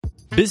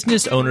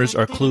Business owners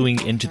are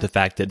cluing into the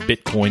fact that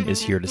Bitcoin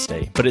is here to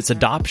stay, but its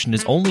adoption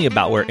is only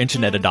about where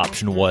internet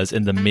adoption was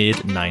in the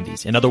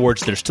mid-90s. In other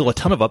words, there's still a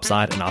ton of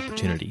upside and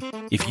opportunity.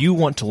 If you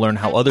want to learn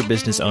how other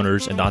business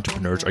owners and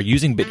entrepreneurs are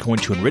using Bitcoin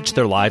to enrich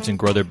their lives and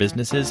grow their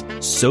businesses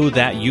so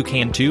that you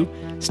can too,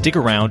 stick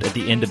around at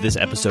the end of this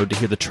episode to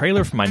hear the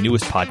trailer for my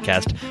newest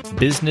podcast,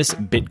 Business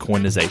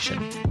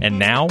Bitcoinization. And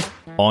now,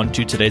 on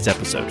to today's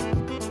episode.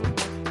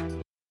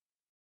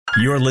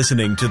 You're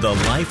listening to the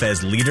Life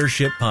as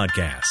Leadership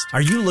Podcast.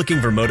 Are you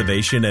looking for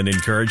motivation and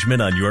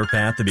encouragement on your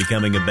path to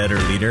becoming a better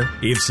leader?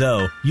 If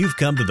so, you've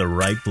come to the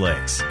right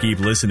place. Keep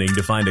listening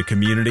to find a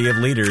community of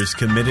leaders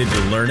committed to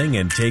learning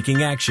and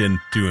taking action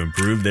to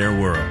improve their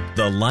world.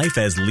 The Life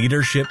as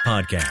Leadership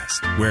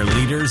Podcast, where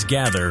leaders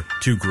gather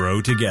to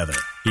grow together.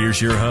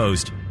 Here's your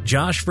host,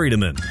 Josh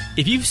Friedemann.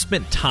 If you've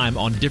spent time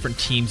on different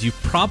teams,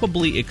 you've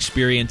probably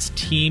experienced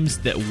teams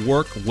that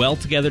work well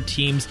together,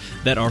 teams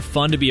that are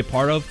fun to be a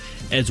part of,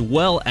 as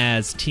well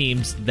as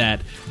teams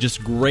that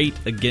just grate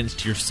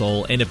against your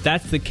soul. And if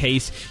that's the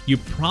case, you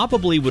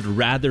probably would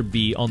rather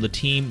be on the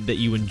team that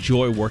you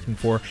enjoy working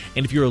for.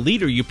 And if you're a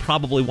leader, you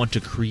probably want to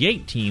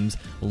create teams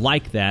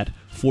like that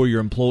for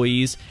your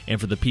employees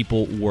and for the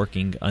people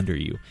working under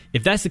you.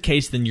 If that's the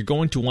case, then you're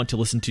going to want to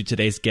listen to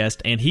today's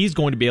guest, and he's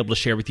going to be able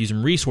to share with you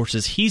some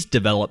resources he's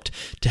developed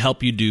to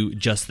help you do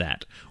just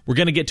that. We're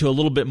going to get to a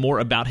little bit more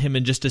about him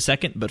in just a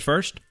second, but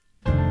first,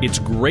 it's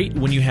great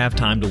when you have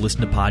time to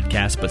listen to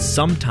podcasts, but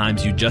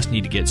sometimes you just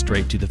need to get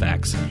straight to the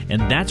facts.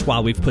 And that's why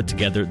we've put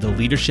together the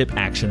Leadership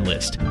Action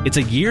List. It's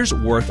a year's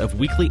worth of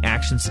weekly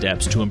action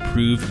steps to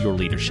improve your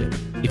leadership.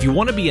 If you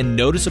want to be a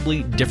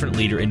noticeably different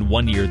leader in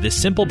 1 year, this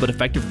simple but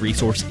effective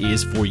resource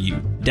is for you.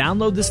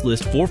 Download this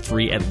list for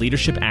free at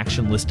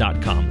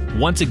leadershipactionlist.com.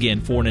 Once again,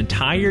 for an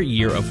entire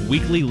year of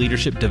weekly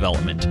leadership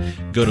development,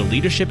 go to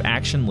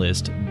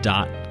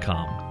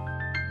leadershipactionlist.com.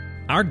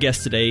 Our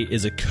guest today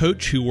is a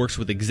coach who works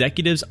with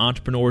executives,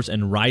 entrepreneurs,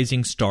 and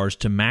rising stars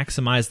to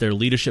maximize their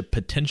leadership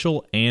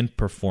potential and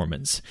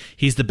performance.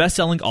 He's the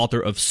best-selling author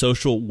of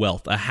Social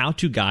Wealth, a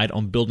how-to guide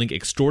on building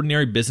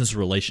extraordinary business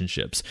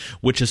relationships,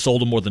 which has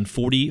sold more than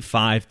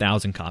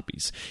 45,000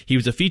 copies. He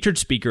was a featured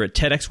speaker at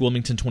TEDx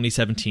Wilmington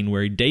 2017,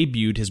 where he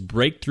debuted his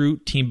breakthrough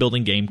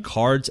team-building game,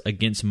 Cards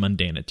Against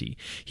Mundanity.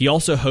 He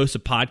also hosts a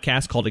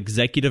podcast called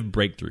Executive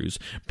Breakthroughs,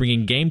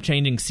 bringing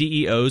game-changing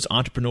CEOs,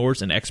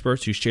 entrepreneurs, and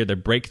experts who share their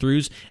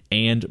breakthroughs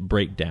and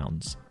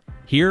breakdowns.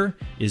 Here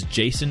is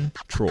Jason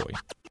Troy.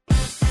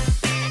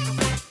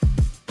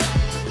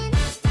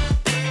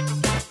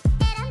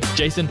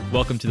 Jason,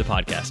 welcome to the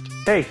podcast.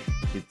 Hey,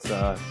 it's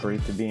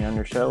great to be on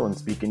your show and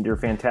speaking to your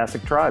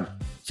fantastic tribe.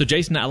 So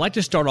Jason, I like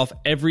to start off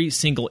every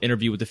single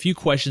interview with a few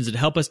questions that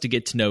help us to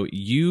get to know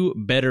you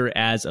better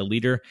as a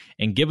leader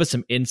and give us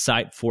some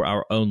insight for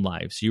our own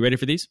lives. You ready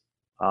for these?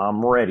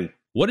 I'm ready.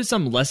 What is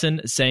some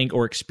lesson, saying,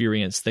 or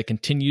experience that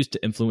continues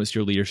to influence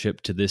your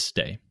leadership to this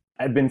day?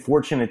 I've been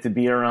fortunate to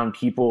be around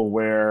people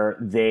where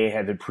they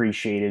have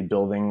appreciated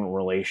building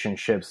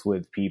relationships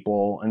with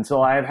people. And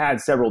so I've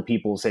had several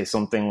people say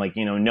something like,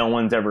 no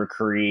one's ever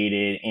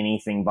created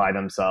anything by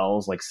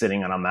themselves, like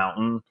sitting on a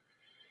mountain.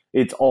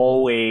 It's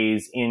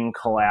always in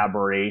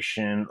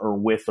collaboration or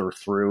with or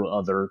through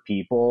other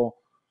people.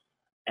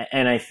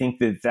 And I think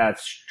that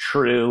that's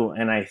true.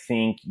 And I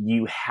think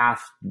you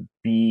have to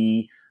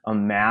be a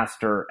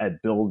master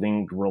at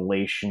building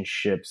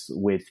relationships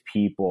with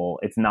people.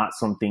 It's not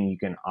something you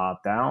can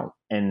opt out,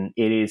 and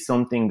it is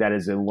something that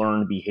is a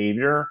learned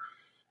behavior.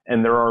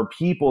 And there are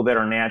people that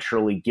are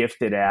naturally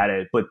gifted at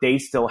it, but they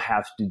still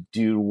have to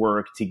do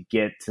work to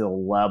get to the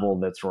level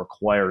that's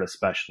required,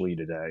 especially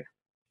today.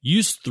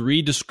 Use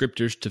 3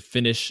 descriptors to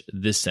finish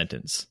this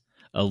sentence.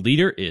 A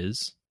leader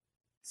is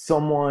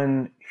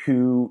someone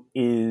who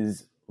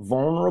is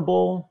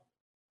vulnerable,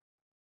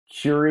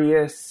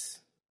 curious,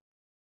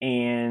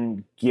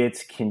 and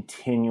gets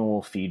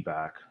continual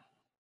feedback.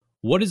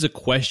 What is a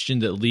question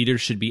that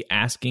leaders should be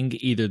asking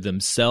either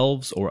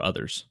themselves or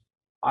others?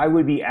 I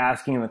would be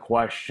asking the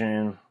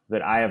question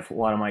that I have a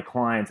lot of my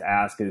clients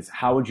ask is,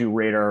 how would you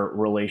rate our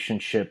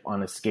relationship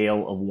on a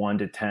scale of 1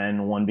 to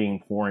 10, 1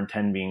 being poor and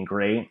 10 being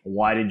great?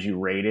 Why did you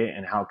rate it,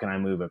 and how can I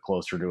move it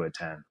closer to a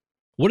 10?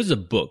 What is a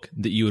book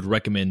that you would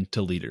recommend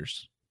to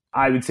leaders?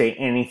 I would say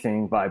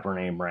anything by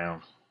Brené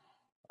Brown.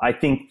 I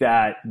think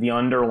that the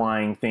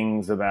underlying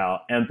things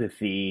about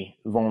empathy,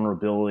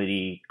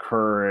 vulnerability,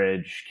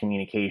 courage,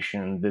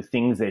 communication, the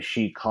things that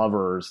she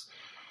covers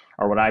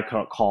are what I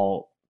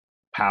call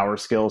power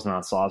skills,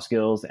 not soft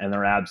skills, and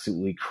they're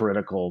absolutely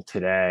critical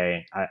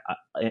today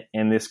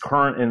in this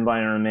current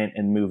environment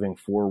and moving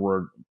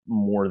forward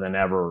more than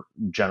ever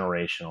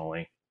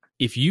generationally.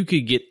 If you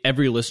could get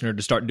every listener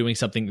to start doing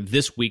something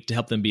this week to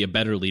help them be a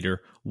better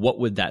leader, what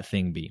would that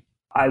thing be?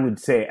 I would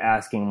say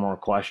asking more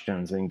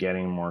questions and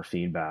getting more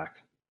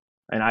feedback.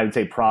 And I would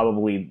say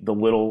probably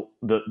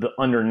the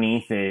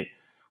underneath it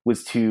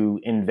was to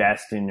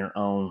invest in your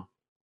own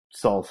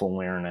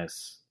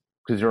self-awareness,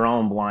 because your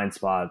own blind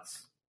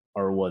spots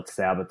are what's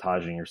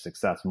sabotaging your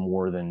success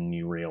more than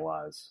you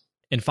realize.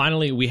 And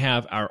finally, we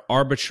have our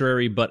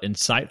arbitrary but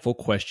insightful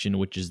question,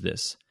 which is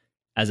this.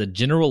 As a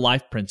general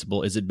life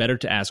principle, is it better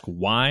to ask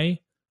why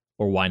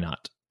or why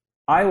not?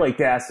 I like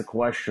to ask the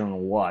question,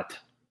 what?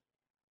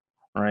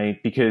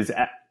 Right? Because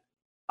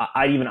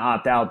I even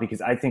opt out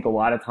because I think a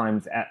lot of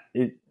times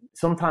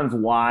sometimes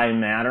why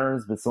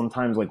matters, but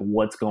sometimes like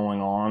what's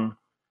going on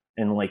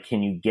and like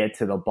can you get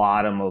to the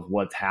bottom of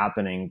what's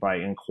happening by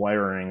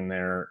inquiring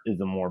there is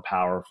a more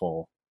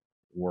powerful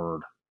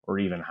word, or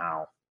even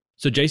how.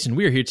 So Jason,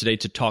 we are here today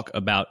to talk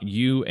about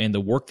you and the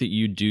work that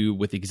you do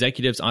with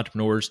executives,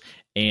 entrepreneurs,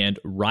 and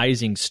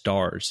rising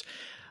stars.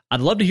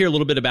 I'd love to hear a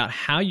little bit about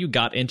how you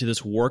got into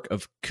this work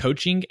of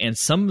coaching and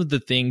some of the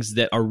things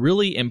that are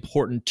really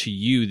important to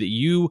you that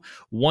you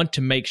want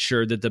to make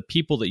sure that the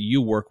people that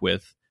you work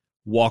with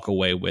walk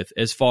away with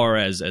as far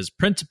as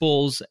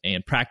principles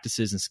and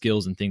practices and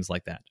skills and things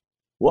like that.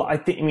 Well, I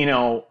think,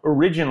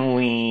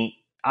 originally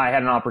I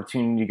had an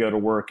opportunity to go to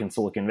work in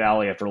Silicon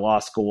Valley after law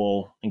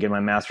school and get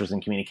my master's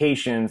in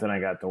communications. And I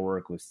got to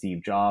work with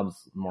Steve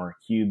Jobs, Mark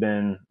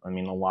Cuban. A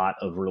lot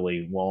of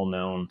really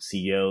well-known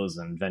CEOs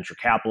and venture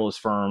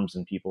capitalist firms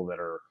and people that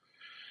are,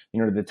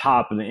 at the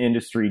top of the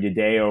industry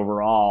today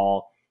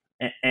overall.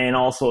 And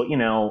also,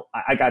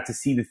 I got to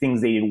see the things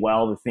they did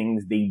well, the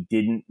things they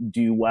didn't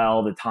do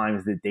well, the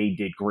times that they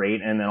did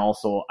great. And then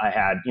also I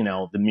had,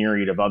 the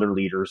myriad of other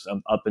leaders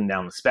up and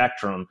down the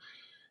spectrum.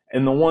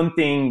 And the one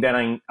thing that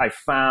I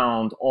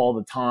found all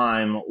the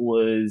time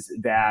was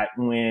that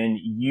when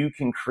you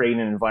can create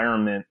an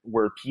environment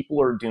where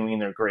people are doing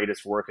their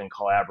greatest work in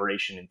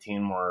collaboration and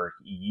teamwork,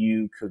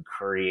 you could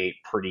create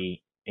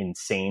pretty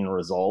insane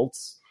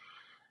results.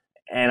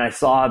 And I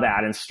saw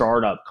that in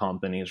startup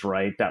companies,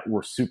 right, that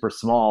were super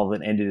small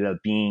that ended up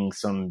being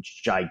some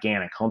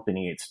gigantic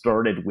company. It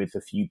started with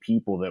a few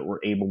people that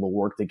were able to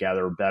work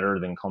together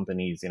better than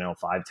companies,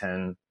 5,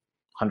 10,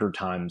 100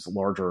 times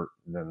larger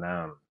than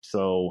them.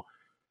 So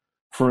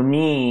for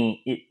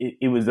me,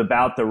 it was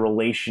about the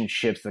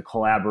relationships, the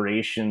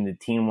collaboration, the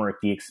teamwork,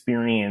 the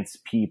experience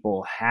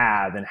people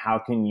have, and how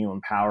can you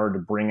empower to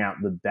bring out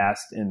the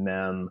best in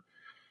them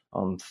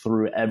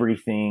through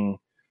everything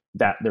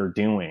that they're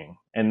doing.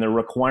 And the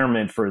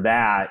requirement for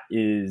that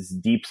is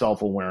deep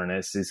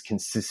self-awareness, is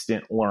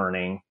consistent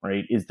learning,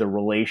 right? Is the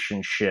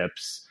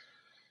relationships,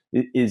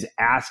 is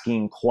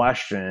asking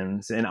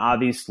questions, and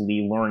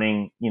obviously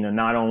learning,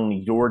 not only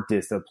your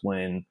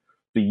discipline,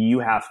 but you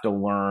have to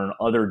learn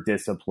other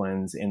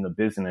disciplines in the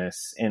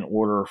business in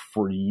order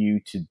for you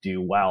to do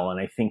well.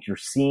 And I think you're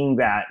seeing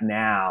that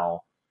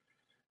now,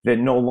 that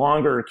no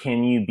longer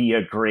can you be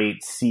a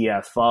great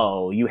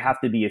CFO. You have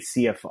to be a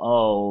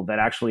CFO that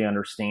actually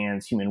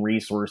understands human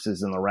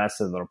resources and the rest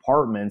of the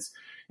departments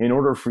in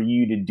order for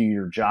you to do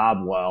your job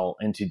well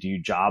and to do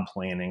job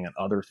planning and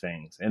other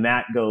things. And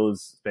that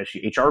goes,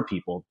 especially HR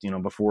people,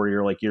 before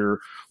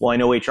I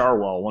know HR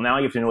well. Well, now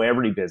you have to know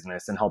every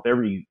business and help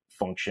every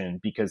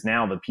function, because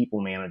now the people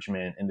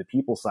management and the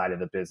people side of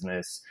the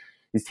business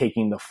is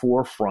taking the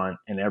forefront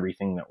in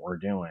everything that we're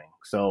doing.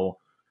 So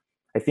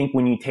I think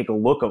when you take a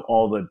look at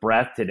all the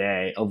breadth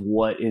today of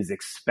what is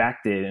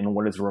expected and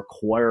what is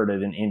required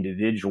of an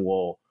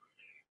individual,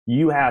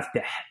 you have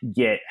to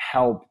get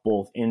help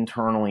both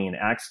internally and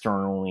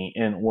externally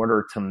in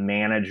order to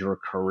manage your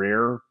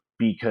career,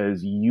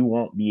 because you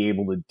won't be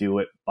able to do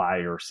it by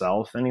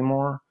yourself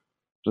anymore.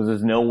 So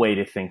there's no way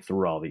to think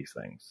through all these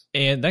things.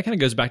 And that kind of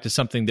goes back to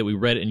something that we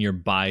read in your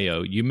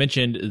bio. You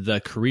mentioned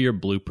the career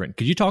blueprint.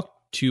 Could you talk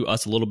to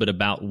us a little bit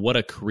about what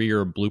a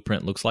career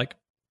blueprint looks like?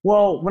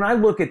 Well, when I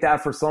look at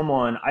that for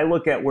someone, I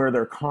look at where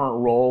their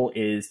current role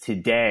is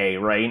today,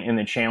 right? And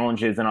the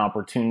challenges and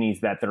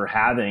opportunities that they're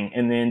having.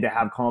 And then to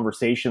have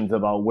conversations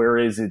about where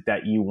is it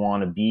that you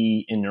want to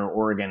be in your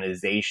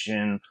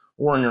organization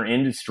or in your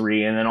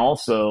industry. And then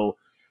also,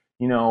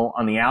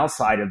 on the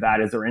outside of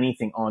that, is there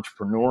anything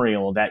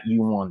entrepreneurial that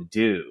you want to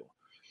do?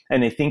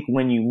 And I think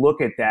when you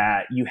look at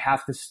that, you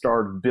have to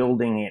start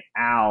building it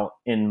out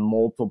in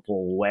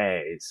multiple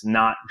ways,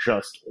 not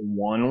just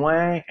one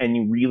way. And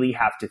you really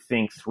have to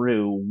think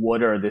through,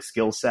 what are the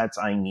skill sets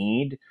I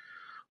need?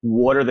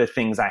 What are the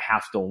things I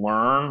have to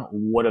learn?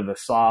 What are the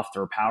soft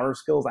or power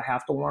skills I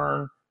have to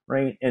learn,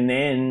 right? And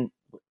then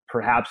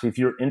perhaps if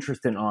you're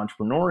interested in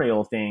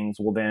entrepreneurial things,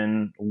 well,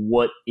 then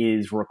what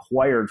is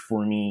required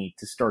for me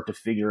to start to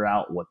figure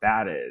out what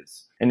that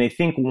is? And I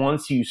think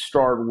once you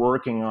start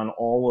working on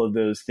all of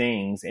those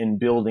things and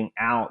building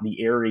out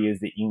the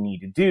areas that you need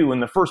to do,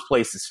 and the first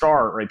place to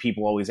start, right,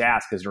 people always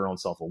ask, is your own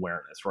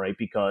self-awareness, right?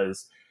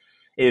 Because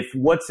if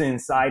what's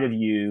inside of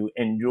you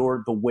and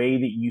the way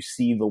that you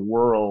see the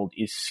world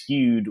is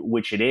skewed,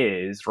 which it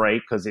is,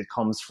 right? Because it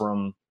comes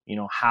from,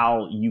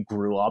 how you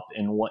grew up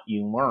and what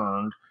you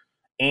learned,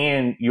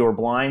 and your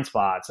blind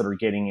spots that are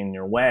getting in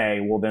your way,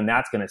 well, then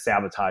that's going to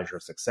sabotage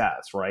your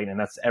success, right? And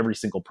that's every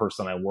single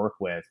person I work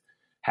with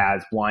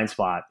has blind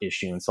spot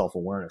issue and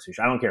self-awareness issue.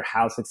 I don't care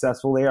how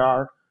successful they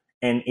are,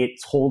 and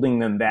it's holding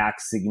them back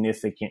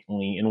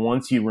significantly. And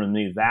once you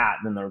remove that,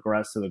 then the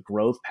rest of the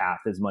growth path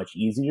is much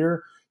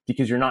easier,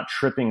 because you're not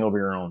tripping over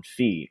your own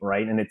feet,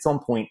 right? And at some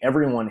point,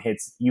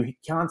 you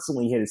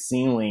constantly hit a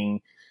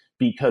ceiling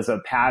because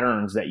of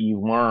patterns that you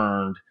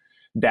learned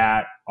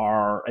that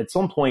are at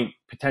some point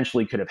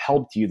potentially could have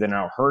helped you that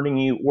are now hurting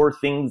you, or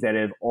things that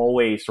have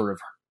always sort of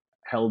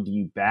held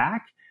you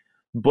back,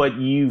 but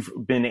you've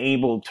been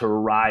able to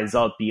rise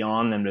up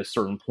beyond them to a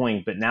certain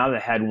point. But now the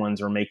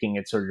headwinds are making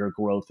it so your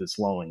growth is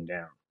slowing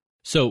down.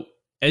 So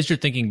as you're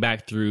thinking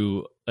back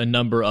through a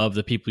number of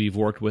the people you've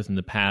worked with in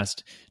the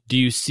past, do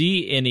you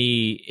see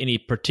any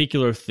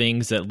particular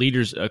things that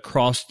leaders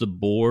across the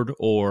board,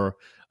 or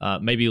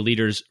maybe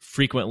leaders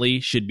frequently,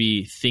 should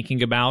be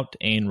thinking about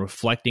and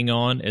reflecting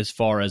on as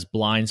far as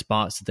blind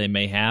spots that they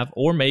may have,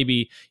 or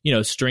maybe,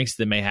 strengths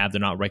they may have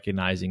they're not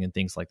recognizing and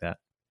things like that?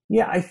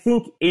 Yeah, I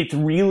think it's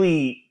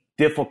really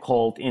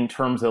difficult in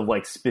terms of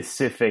like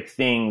specific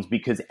things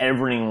because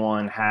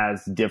everyone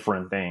has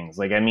different things.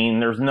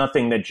 There's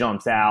nothing that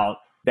jumps out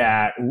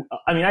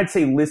I'd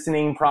say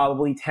listening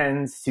probably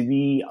tends to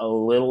be a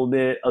little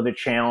bit of a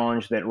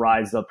challenge that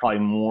rises up probably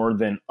more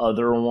than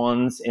other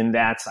ones. And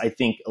that's, I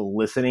think,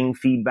 eliciting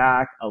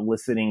feedback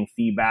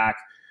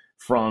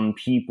from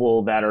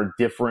people that are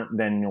different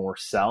than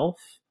yourself.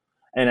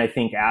 And I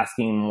think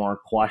asking more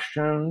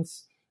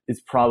questions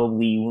is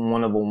probably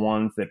one of the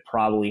ones that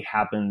probably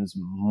happens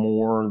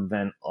more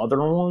than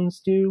other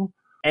ones do.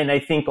 And I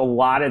think a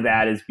lot of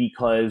that is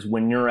because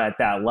when you're at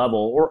that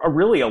level, or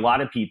really a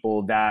lot of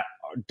people that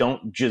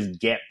don't just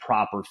get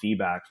proper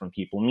feedback from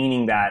people,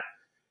 meaning that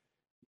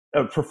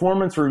a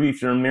performance review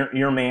from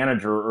your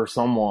manager or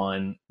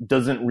someone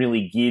doesn't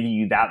really give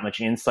you that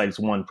much insight as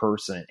one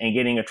person, and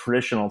getting a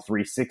traditional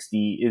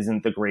 360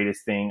 isn't the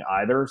greatest thing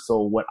either. So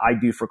what I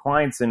do for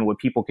clients and what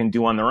people can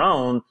do on their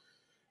own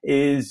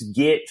is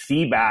get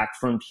feedback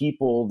from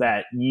people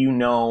that you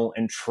know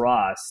and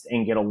trust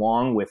and get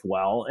along with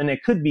well. And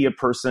it could be a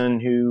person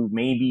who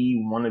may be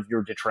one of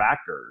your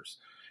detractors,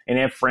 and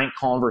have frank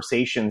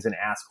conversations and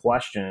ask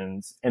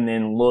questions, and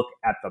then look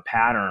at the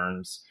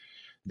patterns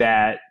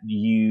that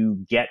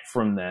you get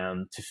from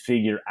them to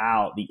figure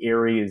out the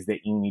areas that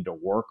you need to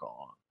work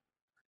on.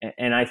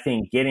 And I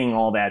think getting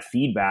all that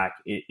feedback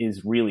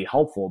is really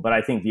helpful. But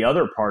I think the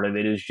other part of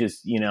it is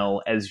just,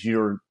 as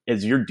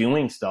you're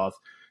doing stuff,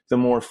 the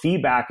more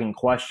feedback and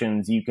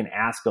questions you can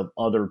ask of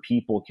other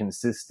people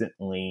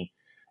consistently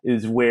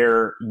is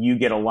where you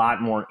get a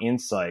lot more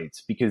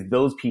insights, because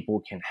those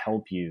people can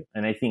help you.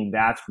 And I think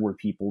that's where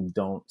people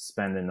don't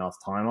spend enough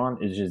time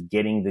on, is just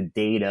getting the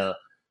data,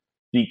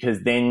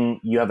 because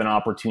then you have an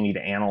opportunity to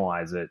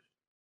analyze it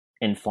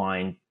and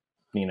find,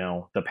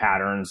 the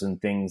patterns and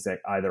things that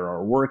either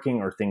are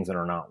working or things that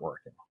are not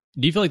working.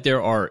 Do you feel like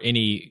there are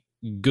any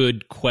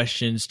good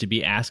questions to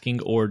be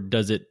asking, or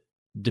does it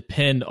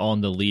depend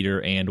on the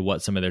leader and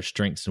what some of their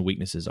strengths and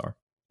weaknesses are?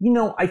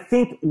 I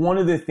think one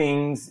of the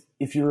things,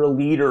 if you're a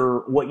leader,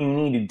 what you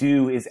need to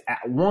do is,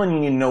 one, you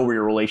need to know where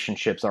your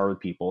relationships are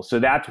with people. So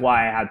that's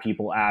why I have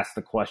people ask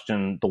the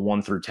question, the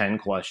 1 through 10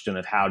 question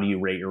of how do you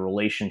rate your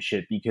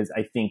relationship? Because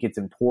I think it's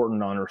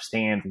important to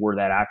understand where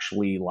that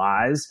actually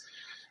lies.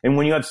 And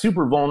when you have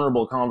super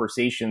vulnerable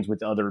conversations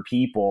with other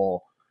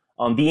people,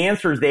 the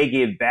answers they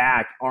give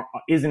back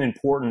isn't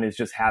important as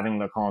just having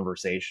the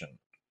conversation.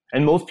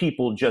 And most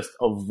people just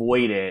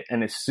avoid it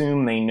and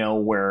assume they know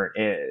where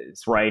it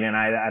is, right? And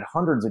I had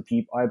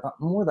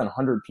more than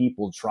 100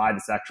 people try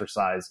this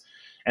exercise.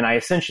 And I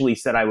essentially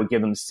said I would give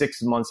them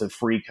 6 months of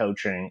free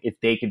coaching if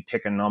they could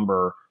pick a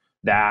number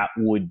that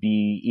would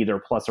be either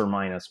plus or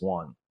minus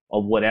 1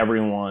 of what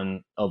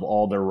everyone of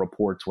all their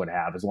reports would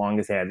have, as long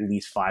as they had at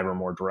least 5 or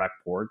more direct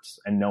reports,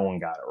 and no one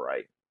got it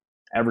right.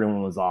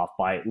 Everyone was off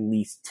by at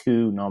least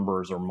 2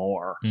 numbers or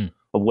more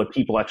of what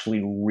people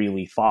actually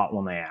really thought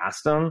when they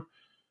asked them.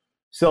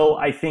 So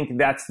I think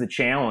that's the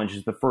challenge,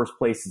 is the first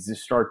place is to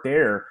start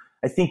there.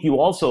 I think you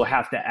also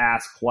have to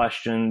ask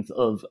questions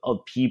of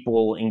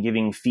people and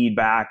giving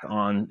feedback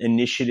on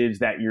initiatives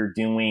that you're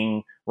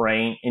doing,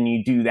 right? And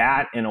you do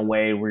that in a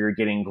way where you're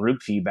getting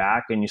group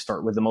feedback, and you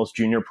start with the most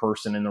junior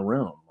person in the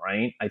room,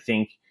 right? I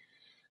think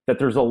that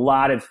there's a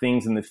lot of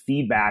things in the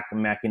feedback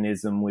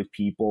mechanism with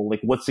people,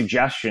 like what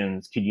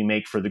suggestions could you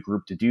make for the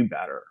group to do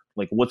better?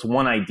 Like what's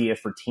one idea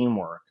for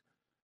teamwork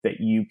that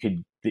you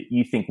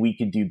think we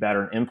could do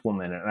better and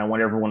implement it? And I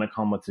want everyone to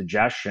come with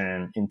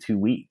suggestion in 2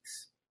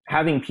 weeks.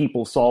 Having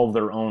people solve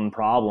their own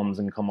problems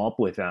and come up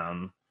with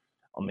them,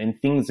 and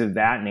things of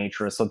that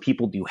nature. So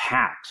people do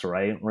hacks,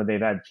 right? Where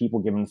they've had people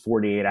given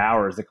 48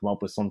 hours to come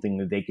up with something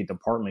that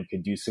department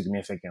could do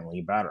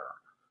significantly better.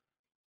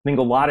 I think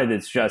a lot of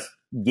it's just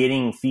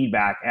getting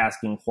feedback,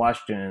 asking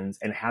questions,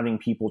 and having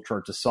people try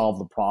to solve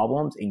the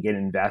problems and get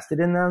invested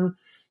in them.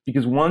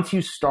 Because once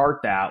you start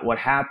that, what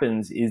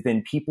happens is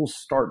then people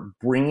start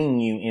bringing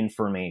you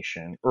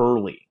information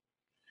early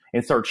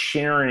and start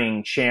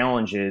sharing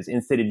challenges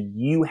instead of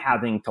you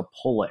having to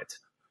pull it.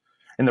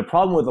 And the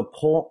problem with a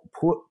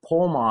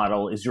pull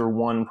model is you're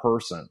one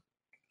person,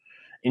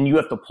 and you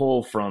have to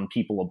pull from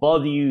people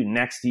above you,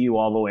 next to you,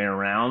 all the way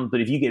around.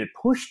 But if you get it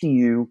pushed to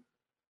you,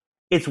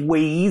 it's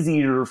way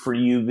easier for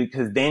you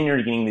because then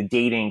you're getting the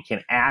data and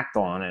can act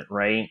on it,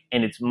 right?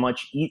 And it's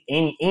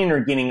and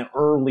you're getting it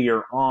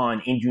earlier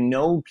on, and you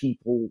know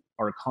people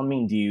are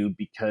coming to you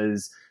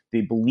because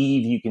they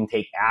believe you can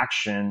take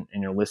action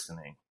and you're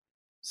listening.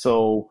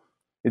 So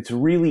it's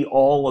really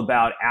all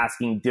about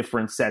asking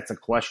different sets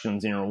of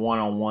questions in your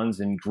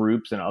one-on-ones and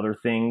groups and other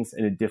things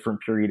in a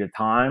different period of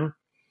time.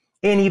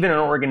 And even in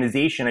an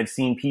organization, I've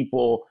seen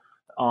people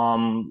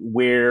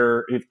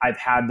where if I've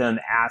had them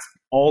ask,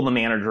 all the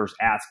managers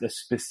ask a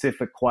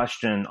specific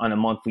question on a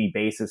monthly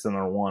basis in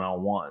their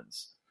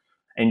one-on-ones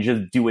and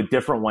just do a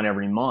different one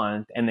every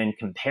month and then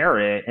compare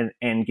it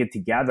and get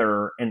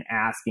together and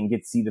ask and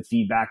get to see the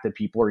feedback that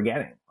people are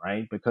getting,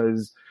 right?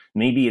 Because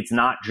maybe it's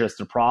not just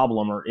a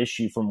problem or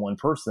issue from one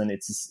person,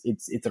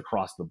 it's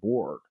across the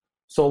board.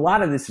 So a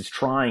lot of this is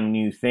trying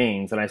new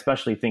things. And I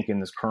especially think in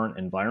this current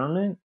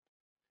environment,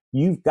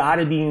 you've got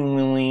to be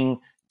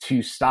willing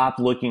to stop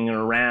looking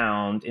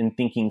around and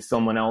thinking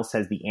someone else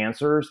has the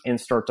answers and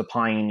start to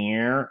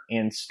pioneer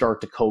and start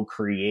to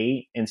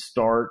co-create and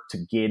start to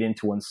get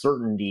into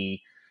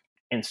uncertainty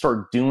and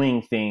start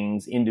doing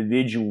things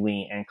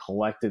individually and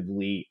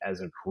collectively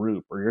as a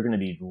group, or you're going to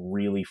be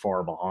really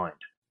far behind.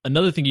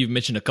 Another thing you've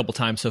mentioned a couple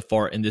times so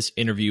far in this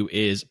interview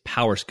is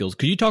power skills.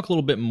 Could you talk a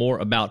little bit more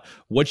about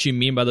what you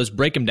mean by those?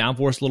 Break them down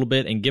for us a little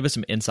bit and give us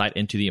some insight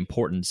into the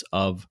importance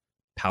of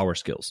power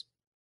skills.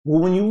 Well,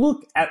 when you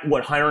look at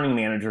what hiring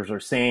managers are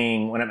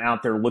saying when I'm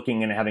out there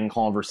looking and having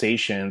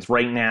conversations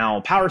right now,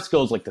 power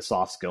skills like the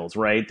soft skills,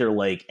 right? They're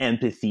like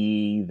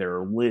empathy,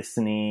 they're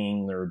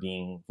listening, they're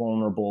being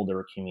vulnerable,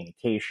 they're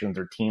communication,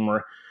 they're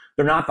teamwork.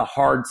 They're not the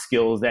hard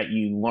skills that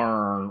you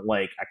learn,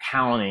 like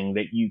accounting,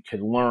 that you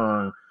could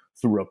learn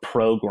through a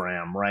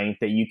program, right?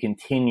 That you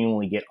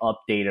continually get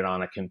updated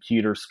on a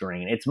computer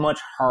screen. It's much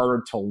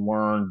harder to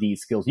learn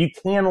these skills. You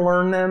can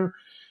learn them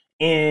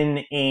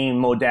in a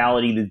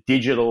modality that's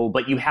digital,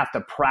 but you have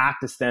to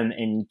practice them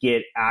and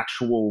get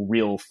actual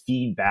real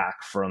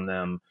feedback from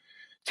them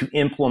to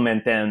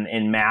implement them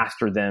and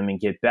master them and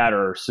get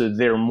better. So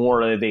they're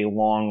more of a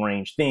long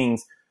range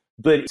things.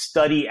 But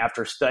study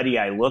after study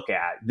I look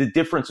at, the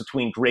difference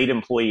between great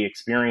employee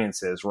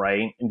experiences,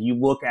 right? And you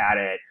look at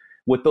it,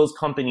 what those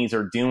companies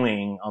are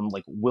doing,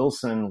 like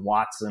Wilson,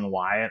 Watson,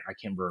 Wyatt, I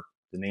can't remember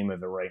the name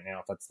of it right now,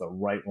 if that's the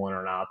right one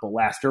or not. But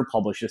last year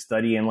published a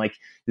study and like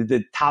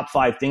the top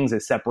 5 things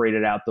that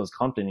separated out those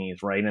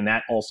companies, right? And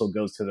that also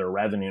goes to their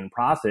revenue and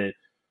profit,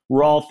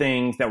 were all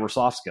things that were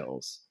soft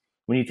skills.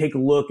 When you take a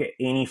look at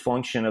any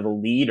function of a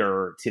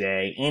leader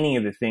today, any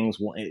of the things,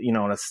 you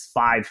know, the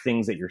 5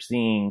 things that you're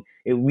seeing,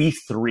 at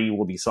least 3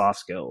 will be soft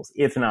skills,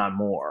 if not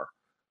more.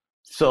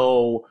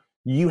 So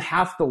you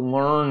have to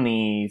learn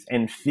these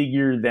and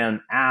figure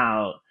them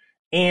out.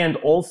 And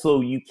also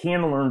you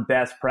can learn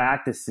best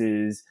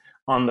practices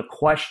on the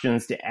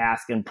questions to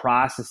ask and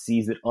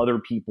processes that other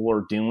people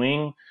are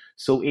doing.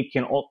 So it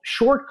can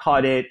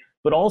shortcut it,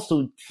 but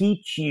also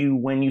teach you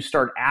when you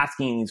start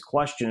asking these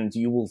questions,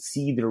 you will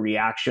see the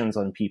reactions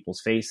on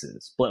people's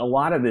faces. But a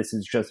lot of this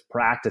is just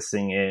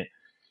practicing it,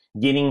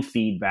 getting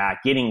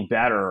feedback, getting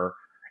better,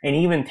 and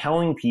even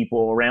telling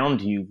people around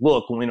you,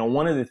 look, you know,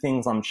 one of the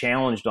things I'm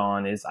challenged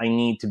on is I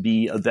need to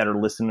be a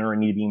better listener. I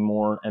need to be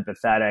more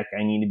empathetic.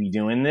 I need to be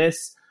doing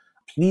this.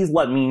 Please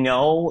let me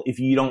know if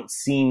you don't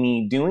see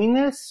me doing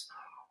this,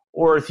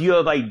 or if you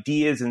have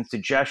ideas and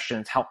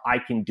suggestions how I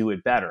can do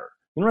it better.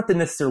 You don't have to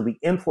necessarily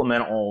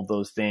implement all of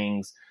those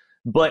things,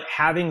 but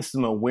having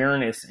some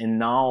awareness and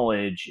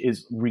knowledge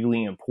is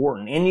really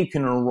important. And you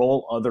can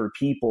enroll other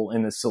people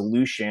in the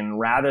solution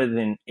rather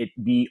than it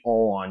be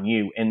all on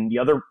you. And the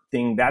other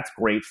thing that's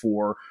great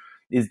for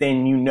is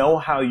then you know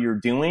how you're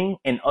doing,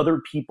 and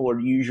other people are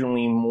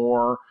usually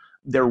more,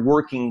 they're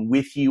working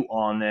with you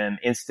on them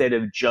instead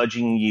of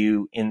judging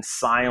you in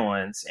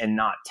silence and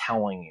not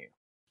telling you.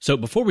 So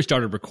before we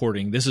started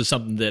recording, this is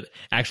something that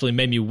actually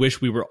made me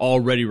wish we were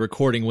already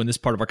recording when this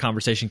part of our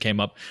conversation came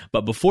up.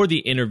 But before the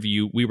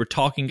interview, we were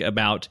talking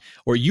about,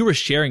 or you were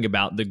sharing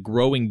about, the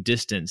growing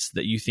distance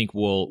that you think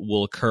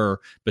will occur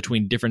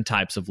between different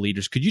types of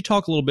leaders. Could you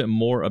talk a little bit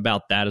more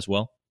about that as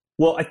well?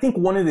 Well, I think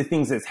one of the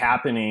things that's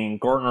happening,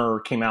 Gartner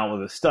came out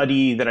with a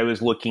study that I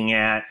was looking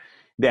at,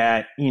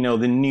 that, you know,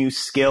 the new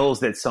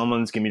skills that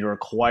someone's going to be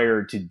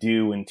required to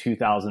do in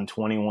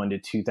 2021 to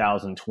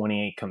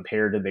 2028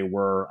 compared to they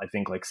were, I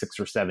think, like 6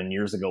 or 7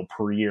 years ago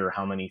per year,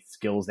 how many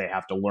skills they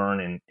have to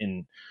learn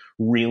and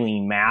really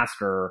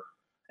master.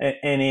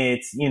 And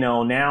it's, you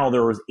know, now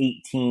there was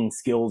 18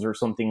 skills or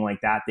something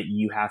like that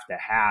you have to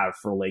have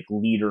for like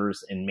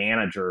leaders and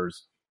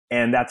managers.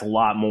 And that's a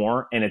lot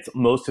more. And it's,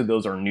 most of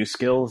those are new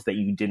skills that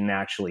you didn't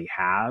actually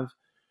have.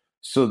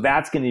 So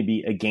that's going to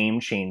be a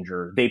game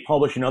changer. They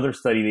published another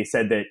study. They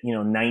said that, you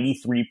know,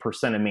 93%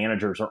 of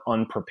managers are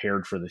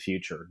unprepared for the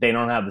future. They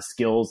don't have the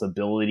skills,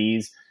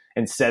 abilities,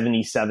 and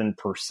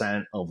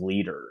 77% of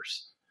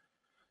leaders.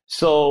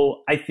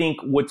 So I think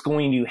what's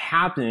going to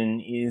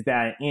happen is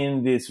that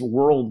in this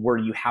world where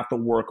you have to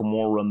work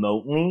more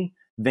remotely,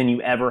 than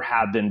you ever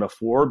have been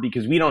before,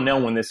 because we don't know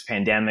when this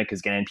pandemic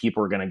is going to end,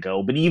 people are going to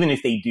go. But even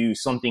if they do,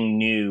 something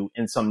new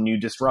and some new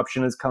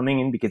disruption is coming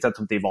in, because that's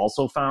what they've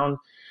also found,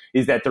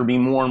 is that there'll be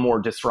more and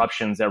more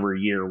disruptions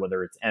every year,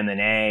 whether it's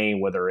M&A,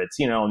 whether it's,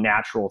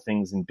 natural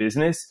things in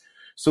business.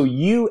 So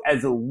you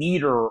as a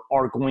leader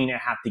are going to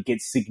have to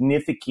get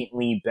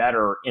significantly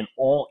better in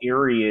all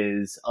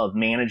areas of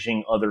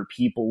managing other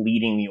people,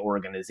 leading the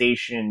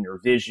organization, your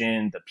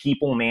vision, the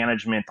people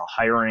management, the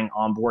hiring,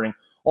 onboarding.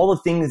 All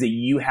the things that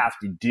you have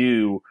to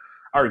do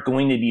are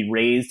going to be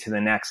raised to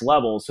the next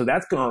level. So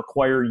that's going to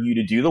require you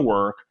to do the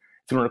work.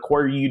 It's going to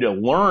require you to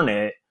learn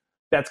it.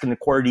 That's going to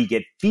require you to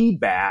get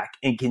feedback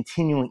and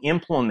continually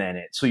implement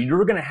it. So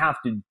you're going to have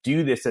to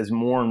do this as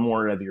more and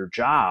more of your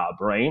job,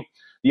 right?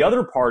 The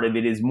other part of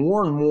it is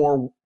more and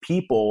more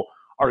people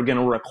are going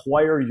to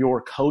require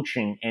your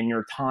coaching and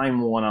your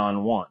time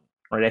one-on-one,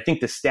 right? I think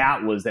the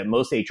stat was that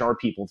most HR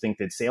people think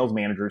that sales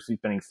managers are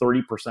spending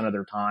 30% of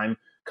their time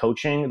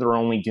coaching, they're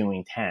only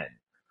doing 10.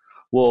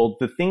 Well,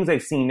 the things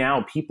I've seen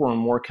now, people are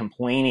more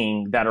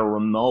complaining that are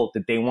remote,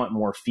 that they want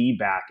more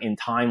feedback and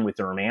time with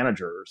their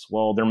managers.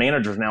 Well, their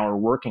managers now are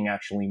working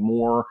actually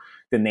more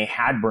than they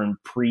had been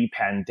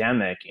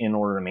pre-pandemic in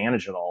order to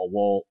manage it all.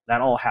 Well,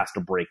 that all has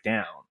to break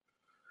down.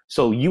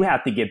 So you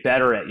have to get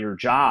better at your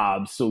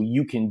job so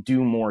you can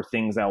do more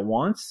things at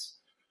once.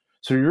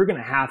 So you're going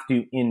to have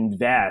to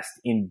invest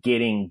in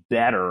getting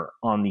better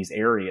on these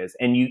areas.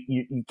 And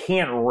you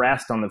can't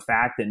rest on the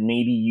fact that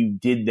maybe you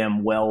did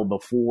them well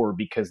before,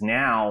 because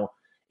now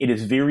it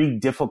is very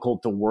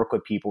difficult to work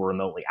with people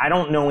remotely. I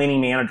don't know any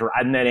manager,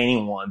 I've met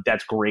anyone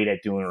that's great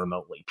at doing it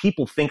remotely.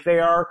 People think they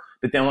are,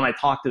 but then when I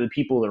talk to the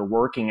people that are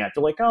working at,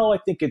 they're like, oh, I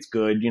think it's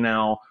good.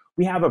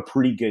 We have a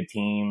pretty good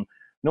team.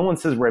 No one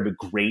says we have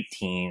a great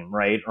team,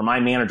 right? Or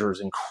my manager is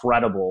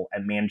incredible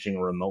at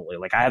managing remotely.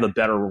 Like, I have a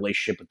better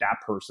relationship with that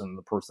person than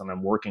the person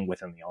I'm working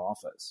with in the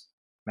office.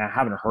 And I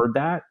haven't heard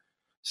that.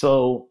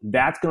 So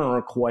that's going to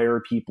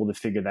require people to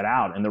figure that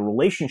out. And the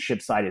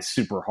relationship side is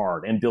super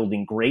hard, and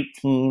building great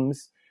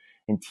teams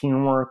and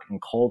teamwork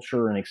and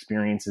culture and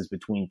experiences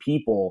between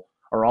people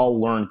are all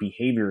learned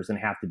behaviors and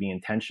have to be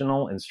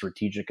intentional and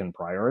strategic and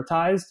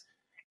prioritized.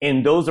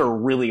 And those are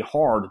really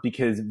hard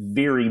because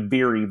very,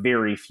 very,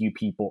 very few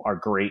people are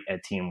great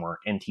at teamwork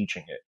and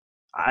teaching it.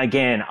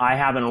 Again, I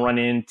haven't run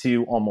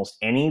into almost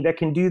any that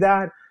can do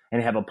that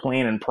and have a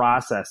plan and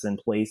process in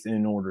place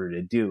in order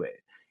to do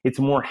it. It's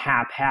more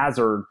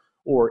haphazard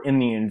or in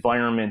the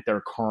environment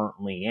they're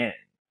currently in.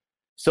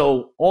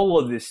 So all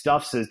of this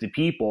stuff says to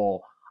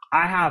people,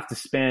 I have to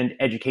spend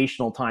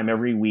educational time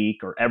every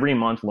week or every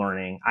month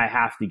learning. I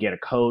have to get a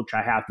coach.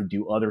 I have to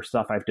do other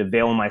stuff. I have to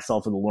avail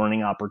myself of the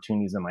learning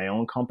opportunities in my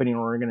own company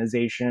or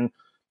organization.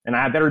 And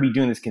I better be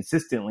doing this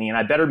consistently. And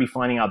I better be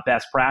finding out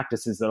best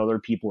practices that other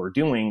people are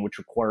doing, which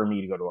require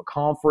me to go to a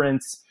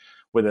conference,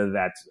 whether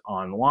that's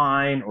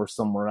online or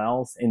somewhere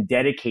else, and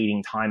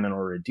dedicating time in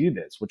order to do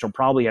this, which will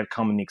probably have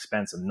come at the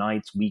expense of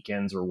nights,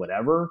 weekends, or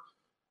whatever.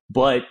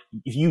 But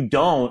if you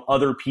don't,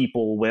 other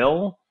people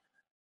will.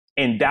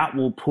 And that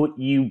will put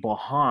you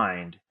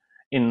behind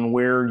in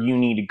where you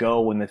need to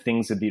go and the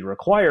things that be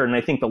required. And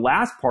I think the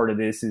last part of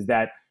this is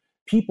that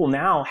people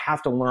now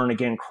have to learn,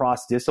 again,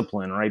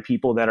 cross-discipline, right?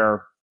 People that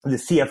are the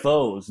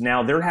CFOs,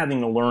 now they're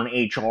having to learn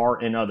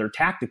HR and other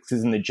tactics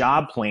in the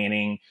job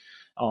planning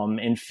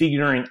and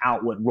figuring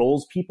out what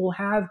roles people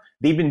have.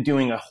 They've been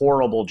doing a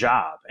horrible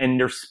job, and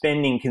they're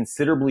spending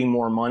considerably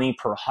more money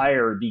per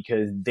hire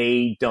because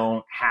they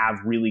don't have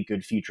really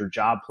good future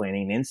job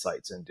planning and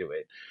insights into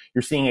it.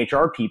 You're seeing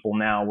HR people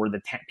now where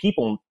the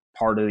people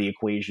part of the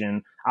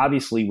equation,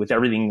 obviously with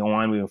everything going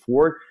on moving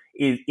forward,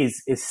 is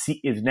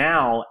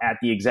now at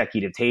the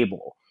executive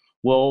table.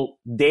 Well,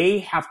 they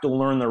have to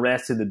learn the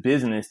rest of the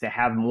business to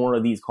have more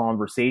of these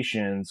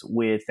conversations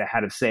with the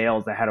head of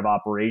sales, the head of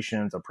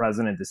operations, the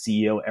president, the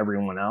CEO,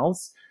 everyone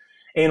else,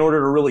 in order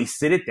to really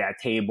sit at that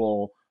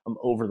table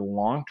over the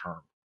long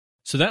term.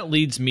 So that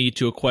leads me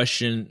to a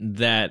question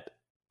that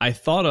I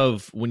thought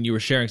of when you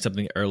were sharing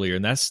something earlier,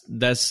 and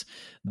that's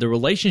the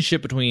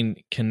relationship between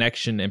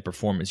connection and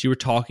performance. You were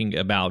talking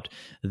about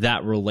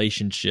that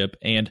relationship,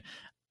 and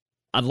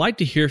I'd like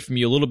to hear from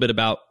you a little bit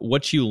about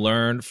what you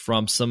learned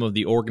from some of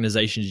the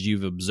organizations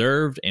you've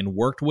observed and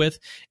worked with,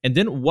 and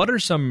then what are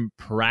some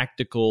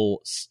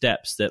practical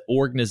steps that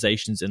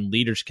organizations and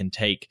leaders can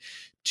take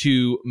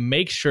to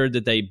make sure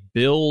that they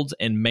build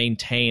and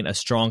maintain a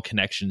strong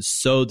connection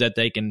so that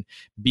they can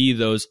be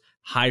those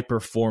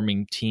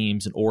high-performing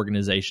teams and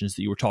organizations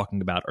that you were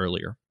talking about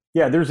earlier?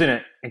 Yeah, there's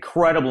an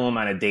incredible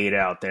amount of data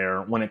out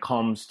there when it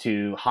comes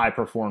to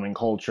high-performing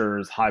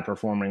cultures,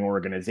 high-performing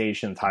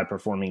organizations,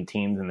 high-performing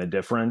teams, and the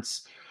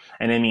difference.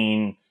 And I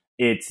mean,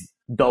 it's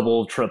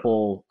double,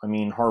 triple. I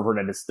mean, Harvard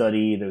had a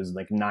study that was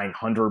like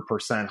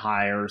 900%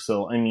 higher.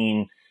 So, I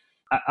mean,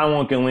 I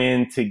won't go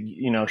into,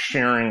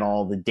 sharing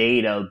all the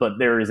data, but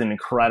there is an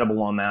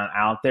incredible amount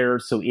out there.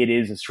 So it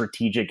is a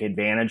strategic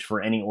advantage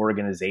for any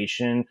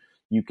organization.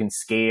 You can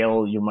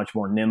scale. You're much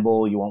more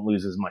nimble. You won't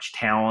lose as much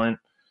talent.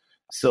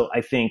 So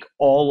I think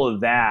all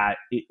of that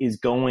is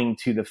going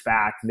to the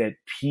fact that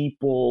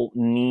people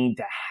need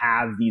to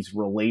have these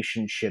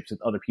relationships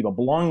with other people.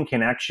 Belonging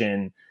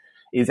connection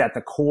is at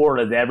the core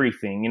of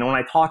everything. When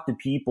I talk to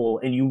people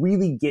and you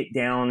really get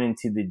down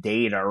into the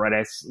data, right?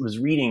 I was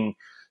reading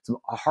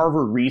a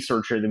Harvard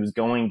researcher that was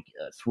going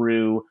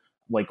through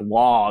like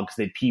logs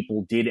that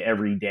people did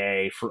every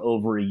day for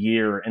over a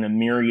year in a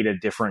myriad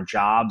of different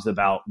jobs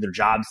about their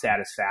job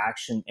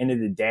satisfaction. End of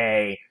the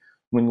day,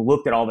 when you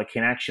looked at all the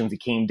connections,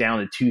 it came down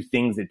to two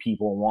things that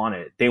people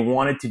wanted. They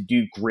wanted to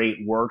do great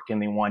work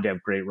and they wanted to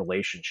have great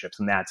relationships,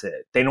 and that's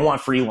it. They don't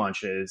want free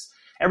lunches.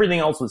 Everything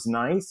else was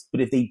nice, but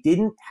if they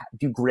didn't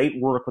do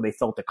great work where they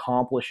felt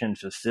accomplished and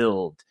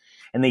fulfilled,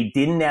 and they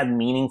didn't have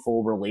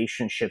meaningful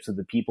relationships with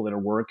the people that are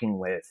working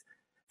with,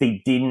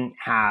 they didn't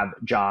have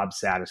job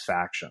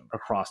satisfaction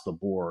across the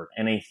board.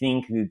 And I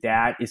think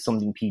that is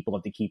something people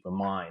have to keep in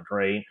mind,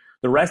 right?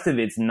 The rest of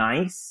it's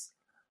nice,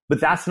 but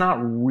that's not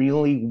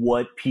really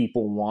what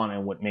people want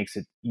and what makes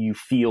you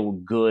feel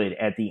good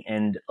at the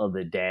end of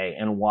the day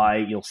and why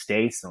you'll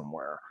stay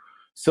somewhere.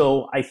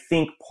 So I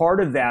think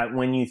part of that,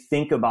 when you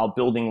think about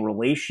building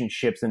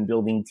relationships and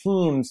building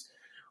teams,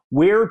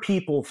 where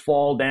people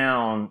fall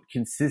down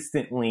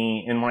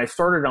consistently, and when I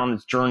started on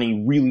this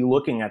journey really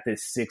looking at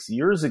this 6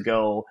 years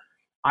ago,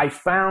 I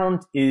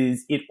found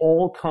is it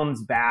all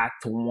comes back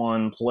to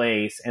one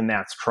place, and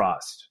that's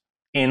trust.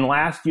 And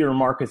last year,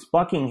 Marcus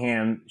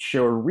Buckingham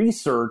showed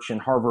research in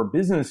Harvard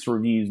Business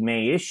Review's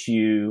May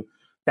issue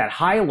that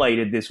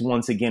highlighted this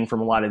once again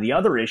from a lot of the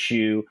other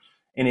issue.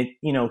 And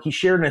he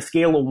shared on a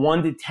scale of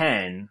 1 to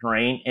 10,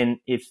 right? And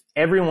if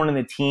everyone in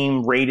the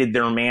team rated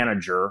their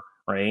manager,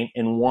 right,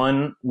 and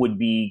 1 would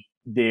be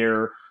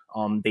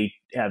they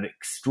have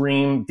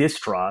extreme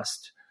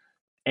distrust,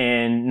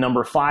 and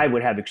number 5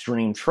 would have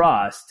extreme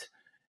trust.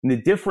 And the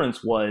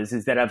difference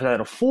is that if I had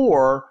a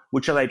 4,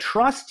 which is I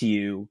trust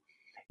you,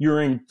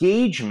 your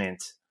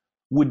engagement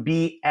would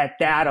be at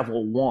that of a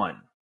 1,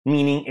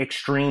 meaning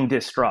extreme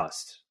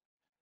distrust.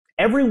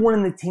 Everyone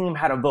in the team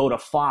had a vote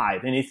of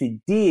 5. And if it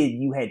did,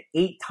 you had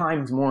 8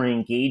 times more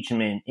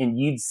engagement and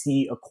you'd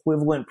see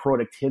equivalent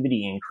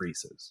productivity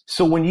increases.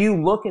 So when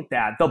you look at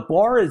that, the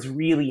bar is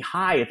really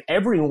high if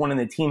everyone in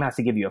the team has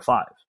to give you a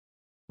 5,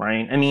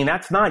 right? I mean,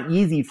 that's not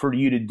easy for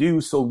you to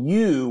do. So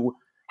you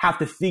have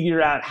to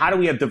figure out, how do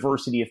we have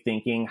diversity of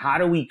thinking? How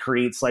do we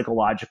create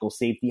psychological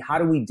safety? How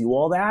do we do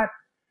all that?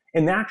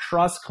 And that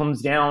trust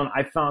comes down,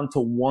 I found, to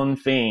one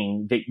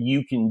thing that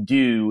you can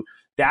do.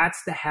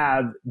 That's to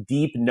have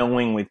deep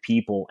knowing with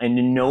people and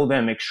to know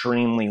them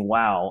extremely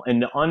well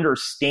and to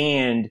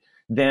understand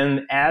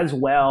them as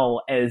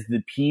well as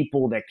the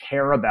people that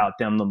care about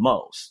them the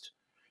most.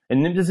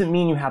 And it doesn't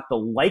mean you have to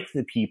like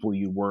the people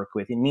you work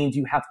with. It means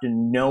you have to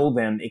know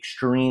them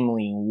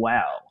extremely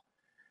well.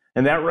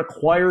 And that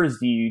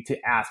requires you to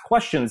ask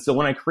questions. So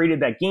when I created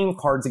that game,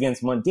 Cards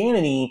Against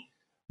Mundanity,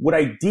 what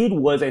I did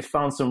was I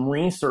found some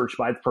research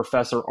by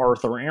Professor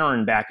Arthur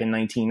Aaron back in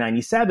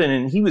 1997,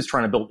 and he was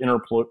trying to build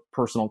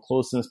interpersonal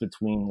closeness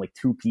between like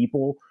 2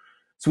 people.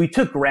 So he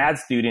took grad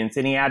students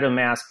and he had them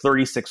ask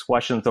 36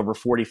 questions over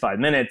 45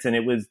 minutes, and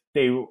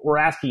they were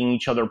asking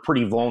each other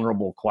pretty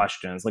vulnerable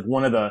questions. Like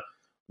one of the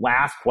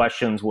last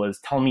questions was,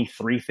 tell me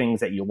 3 things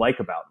that you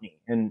like about me.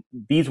 And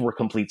these were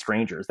complete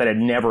strangers that had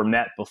never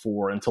met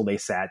before until they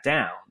sat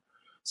down.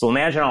 So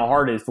imagine how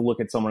hard it is to look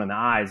at someone in the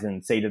eyes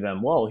and say to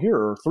them, well, here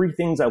are 3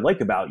 things I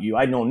like about you.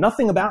 I know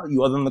nothing about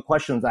you other than the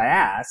questions I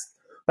asked,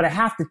 but I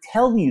have to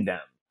tell you them.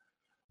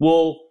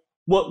 Well,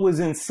 what was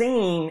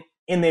insane,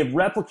 and they've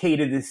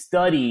replicated this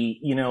study,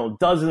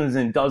 dozens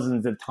and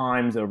dozens of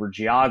times over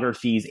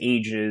geographies,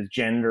 ages,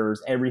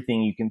 genders,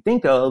 everything you can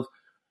think of,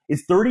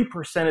 is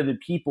 30% of the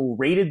people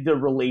rated the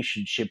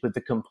relationship with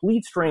a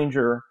complete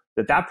stranger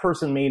that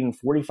person made in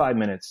 45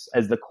 minutes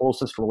as the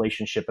closest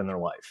relationship in their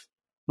life.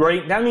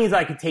 Right? That means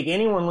I could take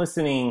anyone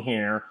listening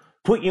here,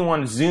 put you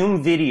on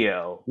Zoom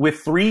video with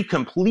 3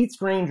 complete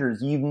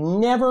strangers you've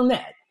never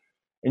met,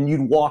 and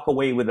you'd walk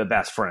away with a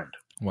best friend.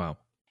 Wow.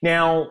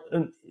 Now,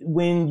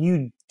 when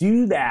you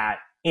do that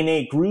in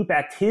a group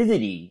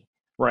activity,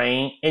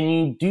 right, and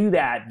you do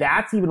that,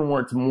 that's even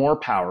where it's more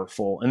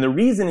powerful. And the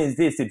reason is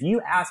this: if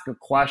you ask a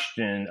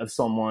question of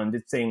someone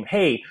that's saying,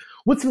 hey,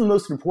 what's the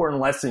most important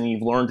lesson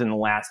you've learned in the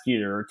last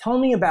year? Or tell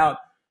me about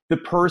the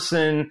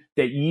person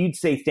that you'd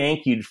say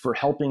thank you for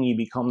helping you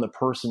become the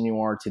person you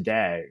are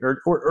today,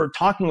 or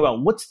talking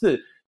about what's the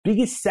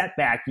biggest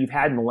setback you've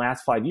had in the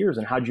last 5 years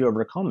and how'd you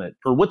overcome it?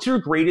 Or what's your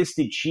greatest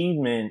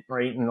achievement,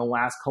 right, in the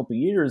last couple of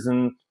years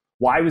and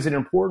why was it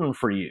important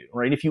for you,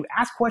 right? If you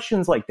ask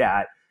questions like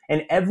that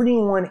and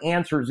everyone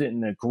answers it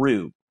in a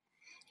group,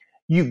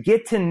 you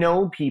get to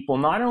know people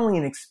not only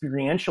an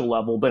experiential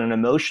level, but an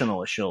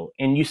emotional issue.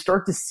 And you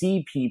start to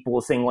see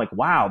people saying like,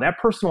 wow, that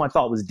person who I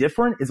thought was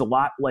different is a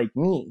lot like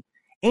me.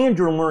 And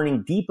you're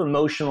learning deep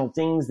emotional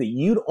things that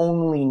you'd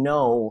only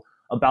know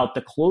about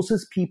the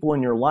closest people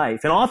in your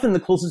life. And often the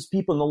closest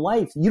people in the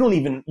life, you don't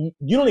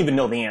even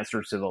know the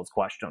answers to those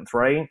questions,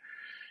 right?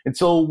 And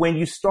so when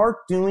you start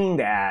doing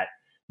that,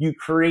 you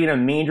create a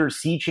major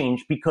sea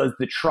change because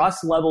the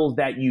trust levels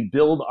that you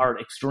build are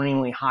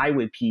extremely high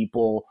with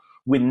people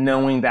with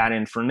knowing that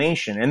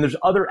information. And there's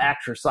other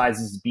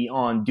exercises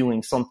beyond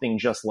doing something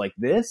just like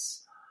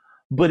this,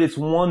 but it's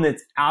one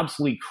that's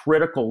absolutely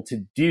critical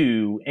to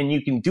do. And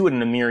you can do it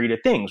in a myriad of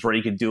things, right?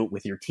 You could do it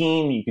with your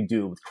team. You could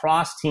do it with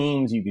cross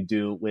teams. You could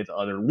do it with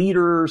other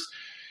leaders.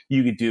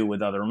 You could do it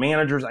with other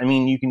managers. I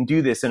mean, you can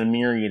do this in a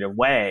myriad of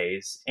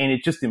ways. And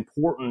it's just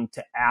important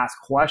to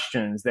ask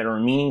questions that are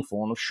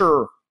meaningful. And I'm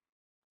sure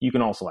you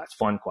can also ask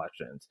fun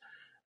questions.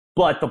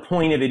 But the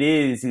point of it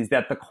is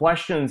that the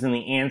questions and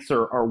the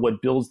answer are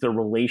what builds the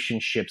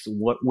relationships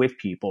with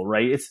people,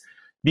 right? It's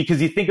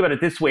because you think about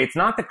it this way, it's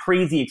not the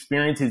crazy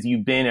experiences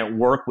you've been at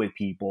work with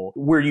people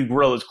where you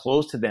grow as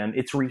close to them.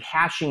 It's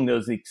rehashing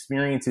those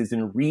experiences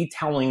and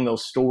retelling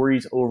those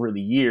stories over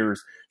the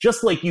years,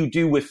 just like you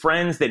do with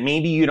friends that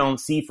maybe you don't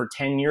see for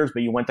 10 years,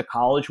 but you went to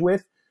college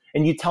with.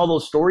 And you tell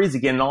those stories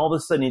again, and all of a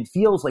sudden it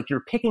feels like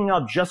you're picking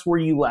up just where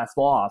you left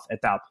off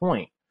at that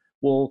point.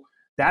 Well,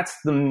 that's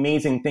the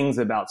amazing things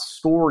about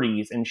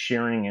stories and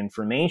sharing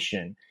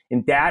information.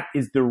 And that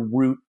is the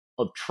root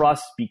of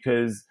trust,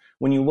 because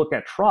when you look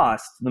at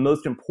trust, the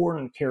most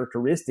important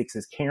characteristics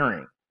is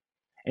caring.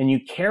 And you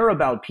care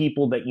about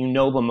people that you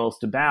know the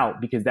most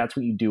about because that's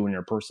what you do in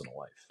your personal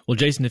life. Well,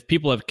 Jason, if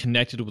people have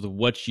connected with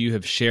what you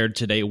have shared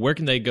today, where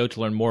can they go to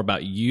learn more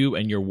about you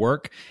and your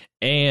work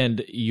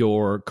and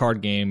your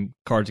card game,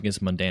 Cards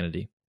Against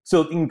Mundanity?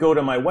 So you can go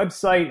to my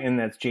website, and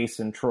that's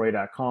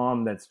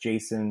jasontreu.com. That's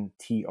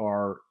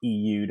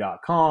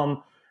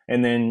jasontreu.com.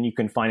 And then you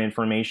can find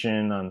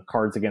information on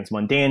Cards Against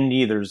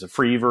Mundanity. There's a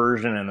free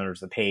version, and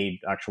there's a paid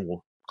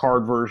actual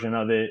card version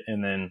of it.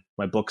 And then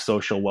my book,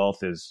 Social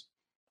Wealth, is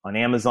on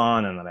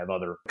Amazon. And then I have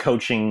other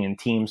coaching and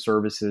team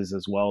services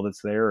as well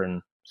that's there,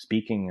 and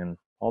speaking and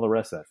all the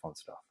rest of that fun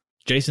stuff.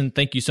 Jason,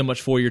 thank you so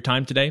much for your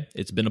time today.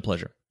 It's been a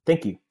pleasure.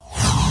 Thank you.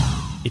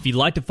 If you'd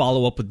like to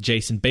follow up with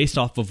Jason based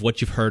off of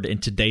what you've heard in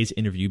today's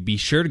interview, be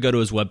sure to go to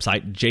his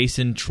website,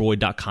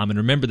 jasontreu.com. And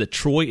remember that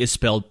Treu is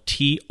spelled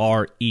Treu.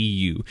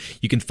 You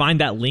can find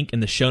that link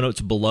in the show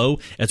notes below,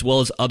 as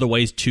well as other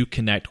ways to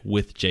connect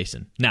with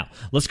Jason. Now,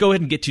 let's go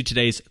ahead and get to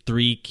today's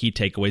 3 key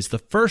takeaways. The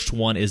first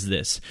one is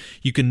this: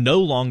 you can no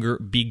longer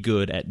be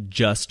good at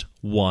just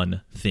one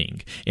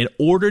thing. In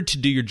order to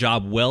do your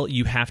job well,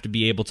 you have to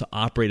be able to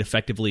operate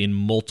effectively in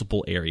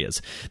multiple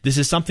areas. This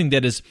is something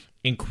that is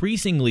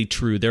increasingly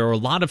true. There are a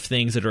lot of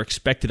things that are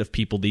expected of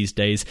people these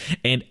days,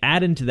 and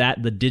add into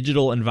that the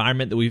digital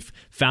environment that we've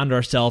found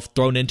ourselves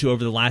thrown into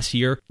over the last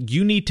year.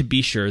 You need to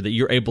be sure that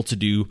you're able to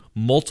do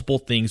multiple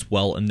things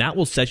well, and that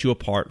will set you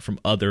apart from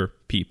other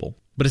people.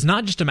 But it's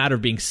not just a matter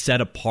of being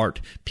set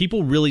apart.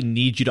 People really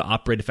need you to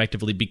operate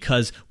effectively,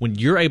 because when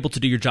you're able to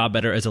do your job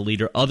better as a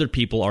leader, other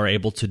people are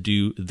able to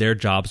do their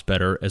jobs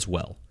better as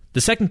well. The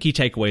second key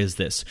takeaway is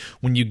this: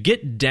 when you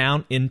get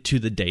down into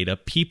the data,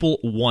 people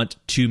want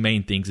 2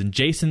 main things, and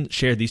Jason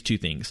shared these 2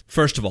 things.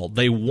 First of all,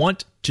 they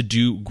want to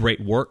do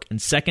great work,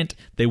 and second,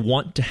 they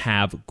want to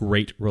have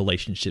great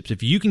relationships.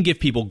 If you can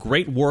give people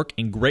great work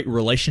and great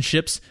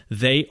relationships,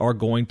 they are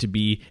going to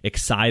be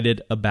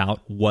excited about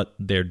what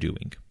they're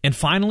doing. And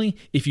finally,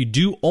 if you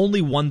do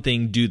only one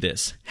thing, do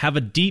this: have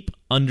a deep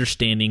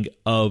understanding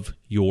of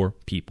your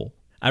people.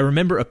 I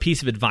remember a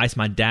piece of advice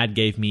my dad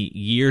gave me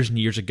years and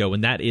years ago,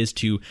 and that is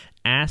to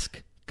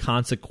ask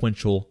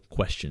consequential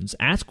questions.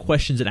 Ask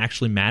questions that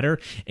actually matter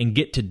and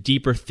get to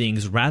deeper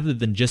things rather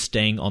than just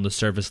staying on the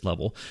surface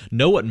level.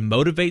 Know what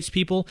motivates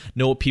people,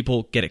 know what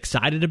people get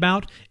excited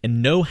about,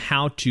 and know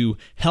how to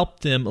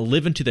help them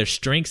live into their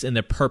strengths and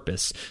their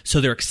purpose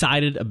so they're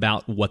excited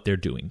about what they're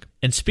doing.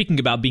 And speaking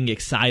about being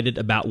excited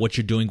about what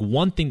you're doing,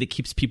 one thing that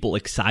keeps people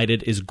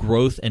excited is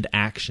growth and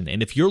action.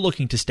 And if you're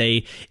looking to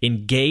stay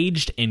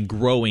engaged and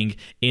growing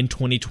in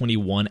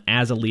 2021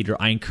 as a leader,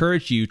 I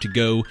encourage you to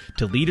go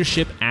to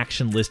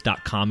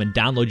leadershipactionlist.com and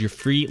download your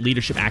free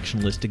leadership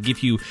action list to give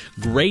you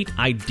great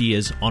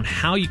ideas on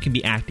how you can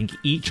be acting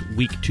each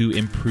week to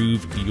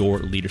improve your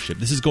leadership.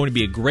 This is going to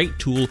be a great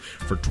tool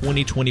for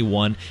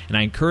 2021, and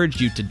I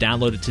encourage you to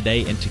download it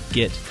today and to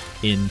get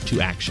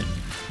into action.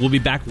 We'll be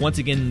back once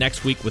again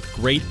next week with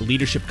great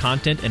leadership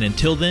content, and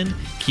until then,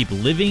 keep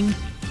living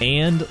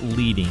and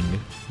leading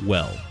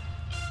well.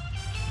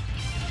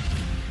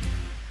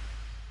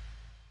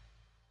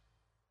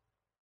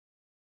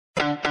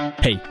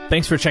 Hey,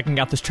 thanks for checking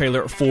out this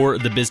trailer for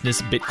the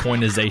Business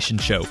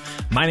Bitcoinization Show.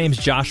 My name's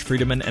Josh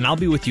Friedemann, and I'll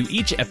be with you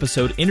each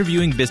episode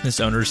interviewing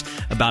business owners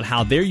about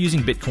how they're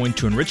using Bitcoin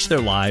to enrich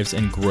their lives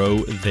and grow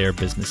their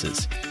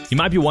businesses. You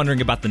might be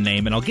wondering about the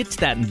name, and I'll get to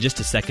that in just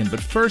a second,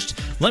 but first,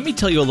 let me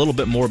tell you a little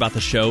bit more about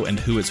the show and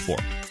who it's for.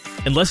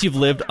 Unless you've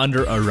lived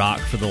under a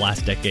rock for the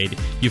last decade,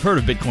 you've heard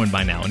of Bitcoin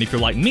by now. And if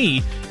you're like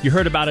me, you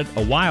heard about it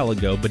a while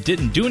ago, but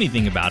didn't do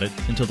anything about it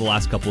until the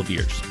last couple of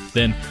years.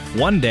 Then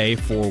one day,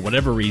 for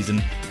whatever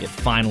reason, it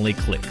finally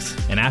clicks.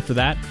 And after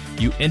that,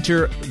 you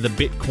enter the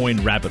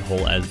Bitcoin rabbit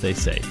hole, as they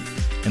say.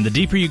 And the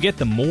deeper you get,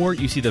 the more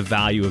you see the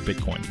value of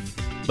Bitcoin.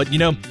 But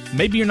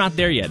maybe you're not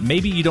there yet.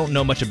 Maybe you don't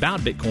know much about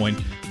Bitcoin,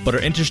 but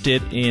are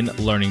interested in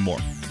learning more.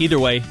 Either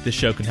way, this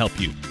show can help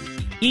you.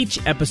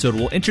 Each episode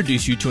will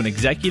introduce you to an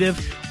executive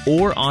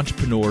or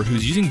entrepreneur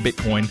who's using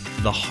Bitcoin,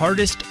 the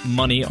hardest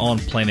money on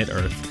planet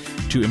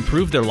Earth, to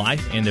improve their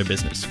life and their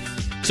business.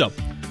 So,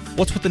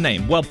 what's with the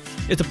name? Well,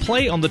 it's a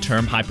play on the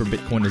term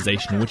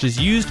hyper-Bitcoinization, which is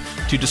used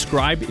to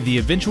describe the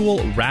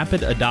eventual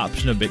rapid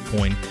adoption of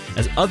Bitcoin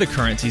as other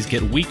currencies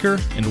get weaker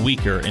and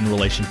weaker in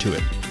relation to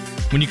it.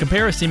 When you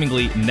compare a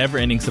seemingly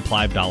never-ending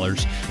supply of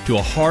dollars to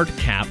a hard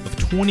cap of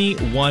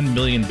 21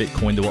 million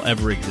Bitcoin that will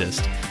ever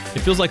exist, it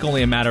feels like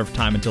only a matter of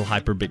time until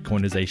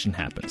hyper-Bitcoinization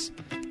happens.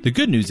 The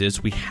good news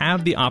is we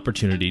have the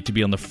opportunity to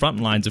be on the front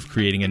lines of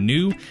creating a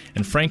new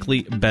and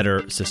frankly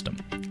better system.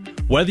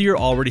 Whether you're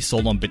already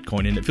sold on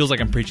Bitcoin and it feels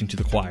like I'm preaching to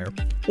the choir,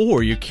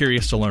 or you're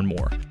curious to learn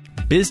more,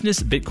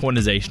 Business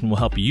Bitcoinization will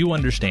help you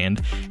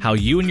understand how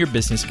you and your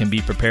business can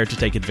be prepared to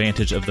take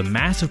advantage of the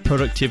massive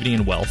productivity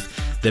and wealth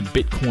that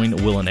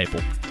Bitcoin will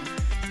enable.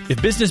 If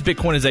Business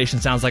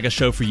Bitcoinization sounds like a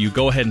show for you,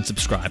 go ahead and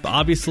subscribe.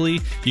 Obviously,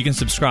 you can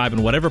subscribe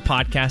in whatever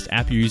podcast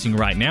app you're using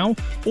right now,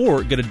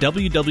 or go to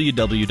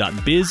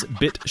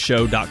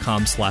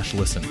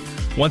www.bizbitshow.com/listen.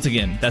 Once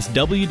again, that's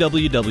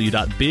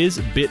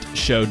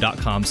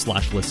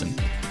www.bizbitshow.com/listen.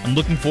 I'm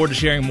looking forward to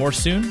sharing more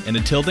soon, and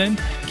until then,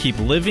 keep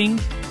living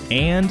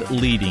and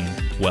leading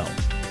well.